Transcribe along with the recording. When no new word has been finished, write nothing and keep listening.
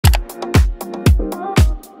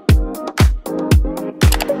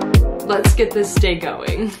let's get this day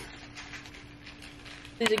going.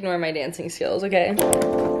 Please ignore my dancing skills, okay?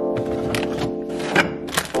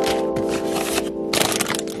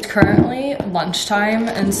 Currently lunchtime,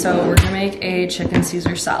 and so we're gonna make a chicken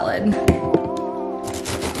Caesar salad.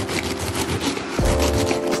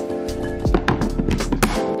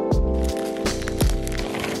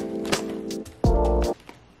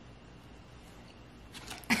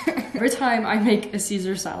 Every time I make a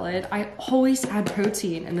Caesar salad, I always add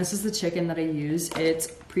protein, and this is the chicken that I use. It's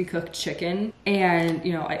pre-cooked chicken, and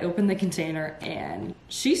you know, I opened the container and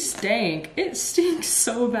she stank. It stinks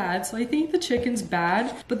so bad, so I think the chicken's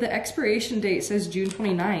bad, but the expiration date says June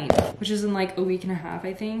 29th, which is in like a week and a half,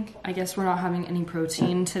 I think. I guess we're not having any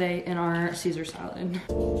protein today in our Caesar salad.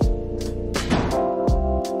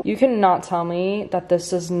 You cannot tell me that this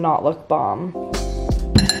does not look bomb.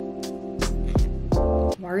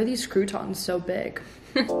 Why are these croutons so big?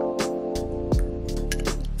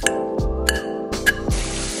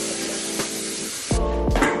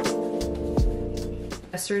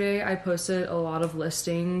 Yesterday, I posted a lot of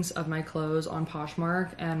listings of my clothes on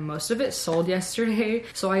Poshmark, and most of it sold yesterday.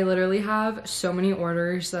 So I literally have so many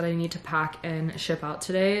orders that I need to pack and ship out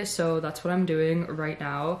today. So that's what I'm doing right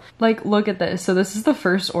now. Like, look at this. So this is the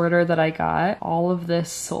first order that I got. All of this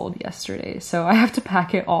sold yesterday. So I have to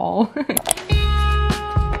pack it all.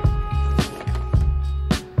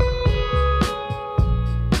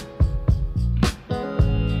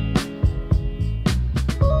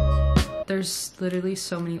 There's literally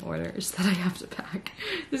so many orders that I have to pack.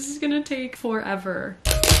 This is gonna take forever.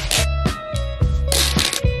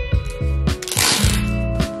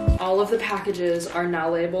 All of the packages are now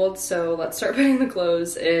labeled, so let's start putting the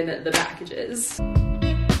clothes in the packages.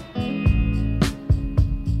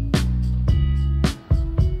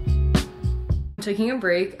 I'm taking a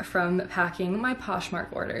break from packing my Poshmark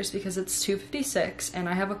orders because it's 2:56 and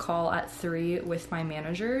I have a call at 3 with my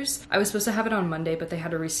managers. I was supposed to have it on Monday, but they had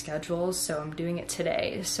to reschedule, so I'm doing it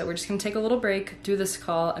today. So we're just gonna take a little break, do this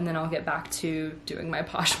call, and then I'll get back to doing my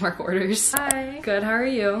Poshmark orders. Hi. Good, how are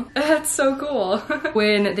you? That's so cool.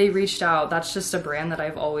 When they reached out, that's just a brand that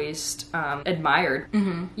I've always admired.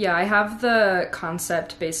 Yeah, I have the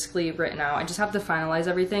concept basically written out. I just have to finalize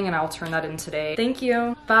everything and I'll turn that in today. Thank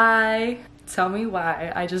you. Bye. Tell me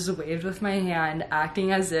why I just waved with my hand,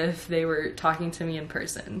 acting as if they were talking to me in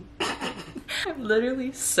person. I'm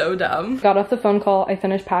literally so dumb. Got off the phone call, I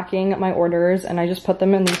finished packing my orders, and I just put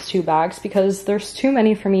them in these 2 bags because there's too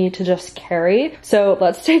many for me to just carry. So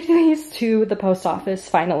let's take these to the post office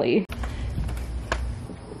finally.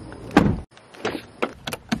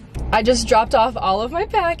 I just dropped off all of my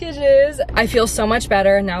packages. I feel so much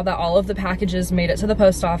better now that all of the packages made it to the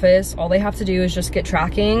post office. All they have to do is just get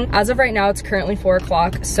tracking. As of right now, it's currently 4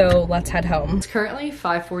 o'clock, so let's head home. It's currently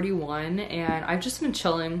 5:41 and I've just been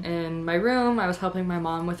chilling in my room. I was helping my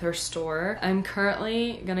mom with her store. I'm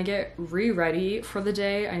currently gonna get ready for the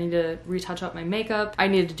day. I need to retouch up my makeup. I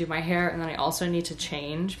need to do my hair, and then I also need to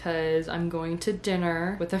change because I'm going to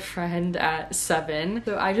dinner with a friend at 7.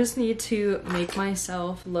 So I just need to make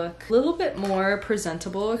myself look a little bit more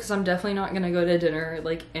presentable because I'm definitely not gonna go to dinner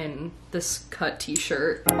like in this cut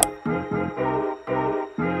t-shirt.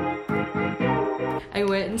 I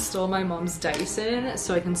went and stole my mom's Dyson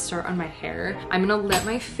so I can start on my hair. I'm gonna let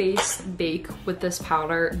my face bake with this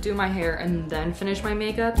powder, do my hair, and then finish my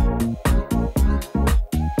makeup.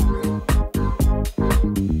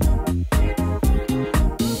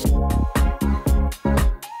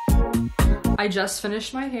 I just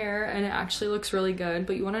finished my hair and it actually looks really good,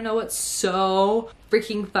 but you wanna know what's so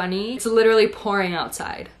freaking funny? It's literally pouring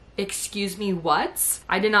outside. Excuse me, what?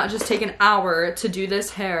 I did not just take an hour to do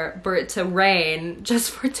this hair for it to rain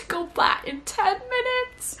just for it to go flat in 10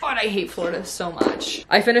 minutes. God, I hate Florida so much.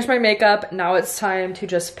 I finished my makeup. Now it's time to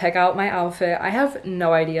just pick out my outfit. I have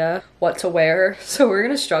no idea what to wear, so we're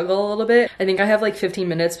gonna struggle a little bit. I think I have like 15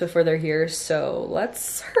 minutes before they're here, so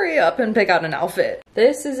let's hurry up and pick out an outfit.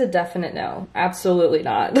 This is a definite no. Absolutely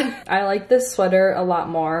not. I like this sweater a lot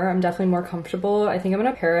more. I'm definitely more comfortable. I think I'm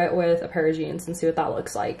gonna pair it with a pair of jeans and see what that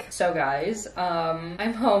looks like. So guys,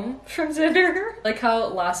 I'm home from dinner. Like how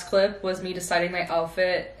last clip was me deciding my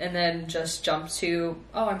outfit and then just jumped to,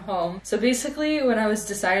 oh, I'm home. So basically when I was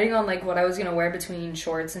deciding on like what I was gonna wear between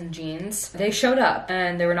shorts and jeans, they showed up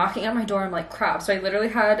and they were knocking at my door. I'm like, crap. So I literally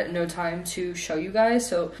had no time to show you guys.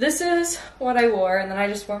 So this is what I wore, and then I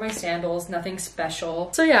just wore my sandals, nothing special.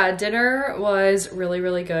 special. So yeah, dinner was really,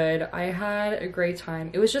 really good. I had a great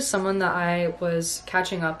time. It was just someone that I was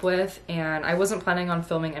catching up with and I wasn't planning on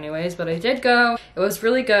filming anyways, but I did go. It was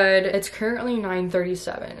really good. It's currently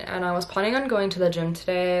 9:37 and I was planning on going to the gym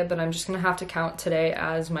today, but I'm just gonna have to count today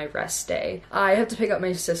as my rest day. I have to pick up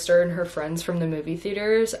my sister and her friends from the movie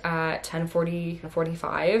theaters at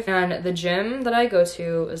 10:45, and the gym that I go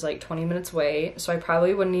to is like 20 minutes away, so I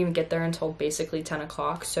probably wouldn't even get there until basically 10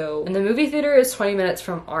 o'clock. So, and the movie theater is 20 minutes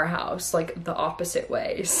from our house, like the opposite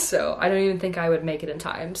way, so I don't even think I would make it in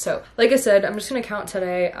time. So like I said, I'm just gonna count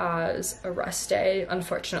today as a rest day,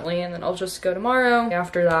 unfortunately, and then I'll just go tomorrow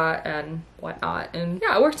after that and whatnot. And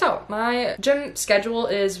yeah, it works out. My gym schedule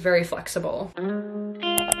is very flexible.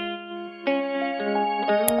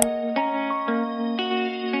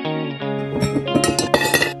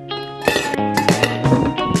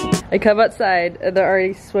 I come outside and they're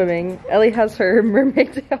already swimming. Ellie has her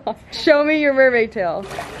mermaid tail. Show me your mermaid tail.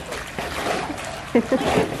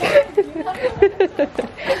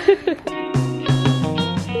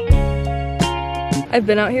 I've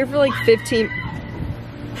been out here for like 15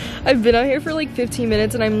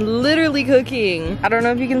 minutes and I'm literally cooking. I don't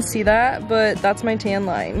know if you can see that, but that's my tan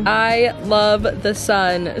line. I love the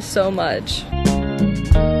sun so much.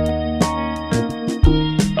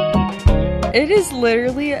 It is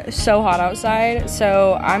literally so hot outside,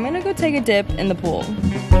 so I'm gonna go take a dip in the pool.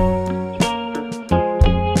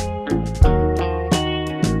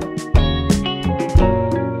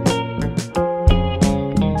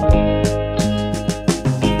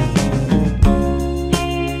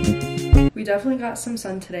 We definitely got some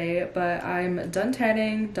sun today, but I'm done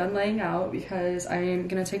tanning, done laying out, because I'm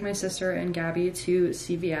gonna take my sister and Gabby to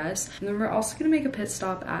CVS, and then we're also gonna make a pit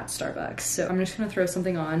stop at Starbucks. So I'm just gonna throw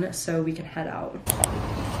something on so we can head out.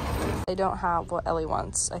 I don't have what Ellie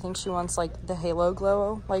wants. I think she wants like the Halo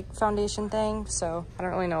Glow like foundation thing, so I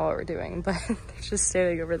don't really know what we're doing, but they're just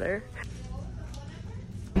standing over there.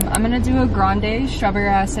 I'm gonna do a grande strawberry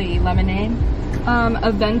acai lemonade.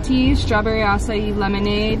 A venti strawberry acai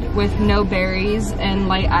lemonade with no berries and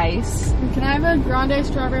light ice. Can I have a grande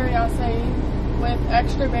strawberry acai with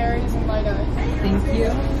extra berries and light ice? Thank you.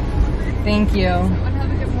 Thank you.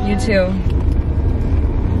 Have a good one. You too.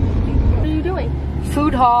 What are you doing?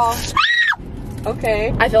 Food haul.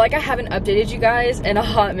 Okay. I feel like I haven't updated you guys in a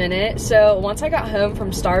hot minute. So once I got home from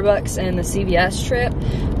Starbucks and the CVS trip,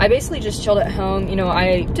 I basically just chilled at home. You know,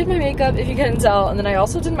 I did my makeup, if you couldn't tell, and then I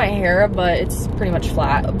also did my hair, but it's pretty much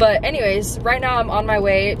flat. But anyways, right now I'm on my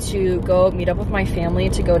way to go meet up with my family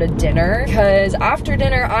to go to dinner, because after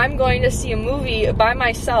dinner I'm going to see a movie by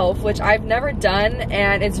myself, which I've never done,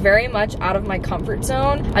 and it's very much out of my comfort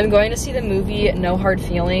zone. I'm going to see the movie No Hard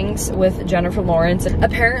Feelings with Jennifer Lawrence.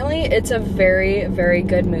 Apparently it's a very, very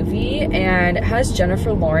good movie, and it has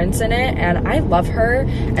Jennifer Lawrence in it, and I love her,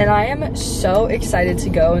 and I am so excited to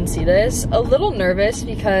go and see this. A little nervous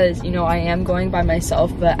because, you know, I am going by myself,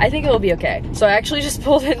 but I think it will be okay. So I actually just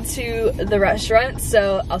pulled into the restaurant,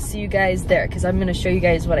 so I'll see you guys there, because I'm gonna show you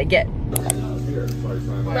guys what I get.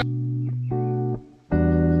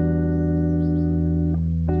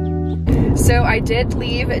 So I did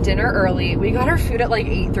leave dinner early. We got our food at like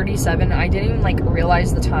 8:37. I didn't even like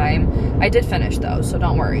realize the time. I did finish though, so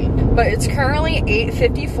don't worry. But it's currently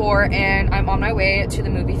 8:54 and I'm on my way to the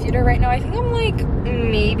movie theater right now. I think I'm like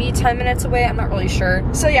maybe 10 minutes away. I'm not really sure.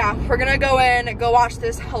 So yeah, we're gonna go in, go watch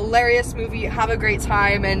this hilarious movie, have a great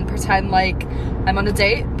time, and pretend like I'm on a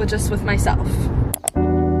date, but just with myself.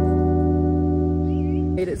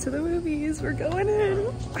 Made it to the movies. We're going in.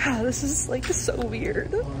 Ah, this is like so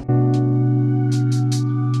weird.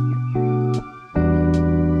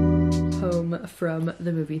 From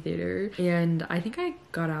the movie theater, and I think I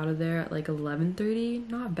got out of there at like 11:30.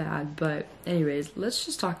 Not bad, but anyways, let's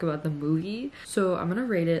just talk about the movie. So I'm gonna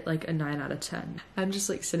rate it like a 9 out of 10. I'm just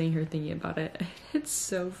like sitting here thinking about it. It's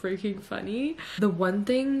so freaking funny. The one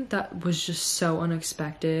thing that was just so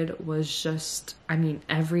unexpected was just, I mean,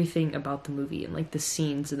 everything about the movie and like the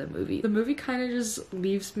scenes in the movie. The movie kind of just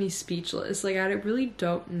leaves me speechless. Like, I really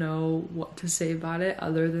don't know what to say about it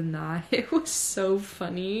other than that it was so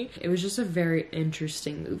funny. It was just a very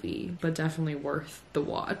interesting movie, but definitely worth the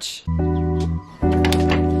watch.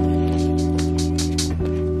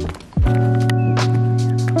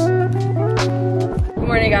 Good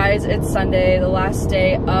morning, guys. It's Sunday, the last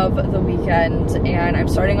day of the weekend, and I'm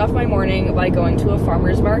starting off my morning by going to a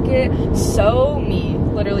farmer's market. So me,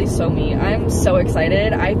 literally so me. I'm so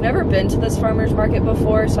excited. I've never been to this farmer's market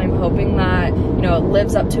before, so I'm hoping that, you know, it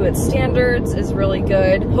lives up to its standards, is really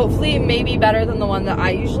good. Hopefully maybe better than the one that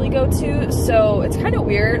I usually go to. So it's kind of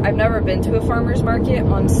weird. I've never been to a farmer's market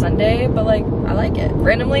on Sunday, but like I like it.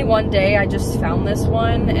 Randomly one day I just found this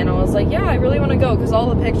one and I was like, yeah, I really want to go because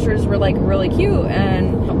all the pictures were like really cute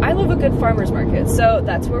and I love a good farmer's market. So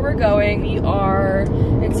that's where we're going. We are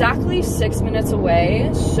exactly 6 minutes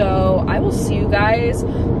away. So I will see you guys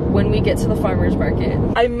when we get to the farmer's market.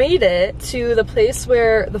 I made it to the place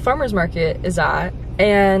where the farmer's market is at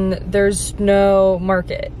and there's no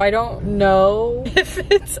market. I don't know if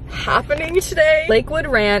it's happening today. Lakewood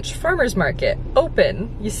Ranch Farmer's Market,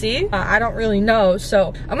 open, you see? I don't really know,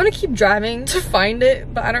 so I'm gonna keep driving to find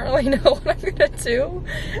it, but I don't really know what I'm gonna do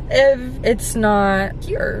if it's not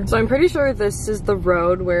here. So I'm pretty sure this is the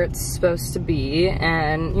road where it's supposed to be,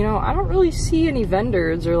 and you know, I don't really see any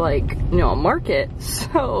vendors or like, you know, a market.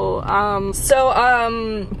 So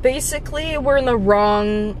basically we're in the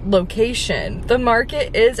wrong location. The market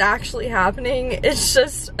is actually happening. It's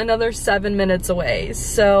just another 7 minutes away.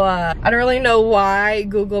 So I don't really know why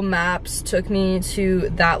Google Maps took me to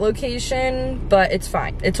that location, but it's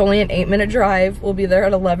fine. It's only an 8-minute drive. We'll be there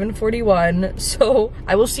at 11:41. So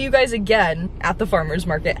I will see you guys again at the farmer's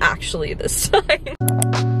market actually this time.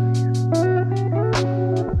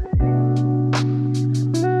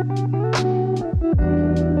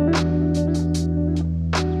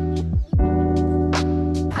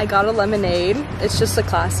 I got a lemonade. It's just a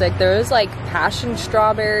classic. There's like passion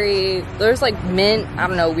strawberry, there's like mint, I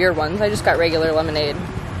don't know, weird ones. I just got regular lemonade,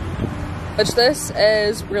 which this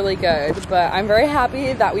is really good. But I'm very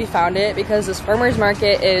happy that we found it because this farmer's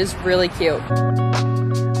market is really cute.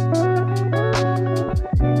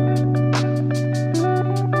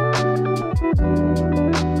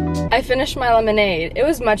 I finished my lemonade. It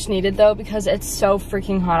was much needed though because it's so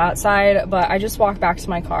freaking hot outside, but I just walked back to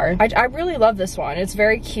my car. I really love this one. It's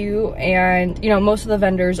very cute, and you know, most of the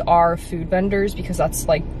vendors are food vendors because that's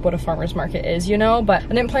like what a farmer's market is, you know, but I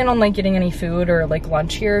didn't plan on like getting any food or like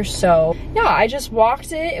lunch here. So yeah, I just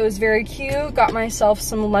walked it. It was very cute. Got myself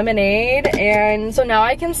some lemonade, and so now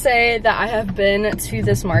I can say that I have been to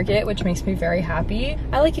this market, which makes me very happy.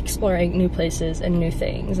 I like exploring new places and new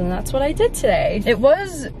things, and that's what I did today. It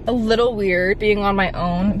was a little weird being on my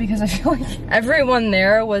own because I feel like everyone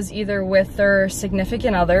there was either with their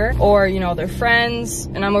significant other or, you know, their friends,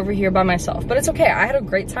 and I'm over here by myself. But it's okay, I had a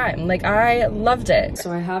great time. Like, I loved it.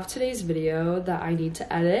 So I have today's video that I need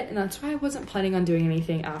to edit, and that's why I wasn't planning on doing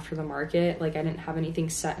anything after the market. Like, I didn't have anything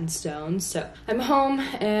set in stone. So I'm home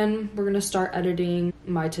and we're gonna start editing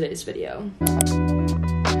my today's video.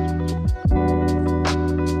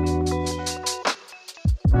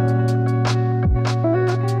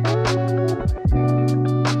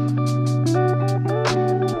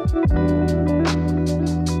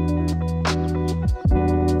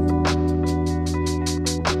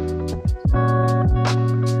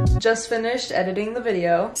 Just finished editing the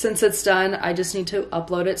video. Since it's done, I just need to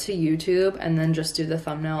upload it to YouTube and then just do the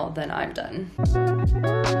thumbnail, then I'm done.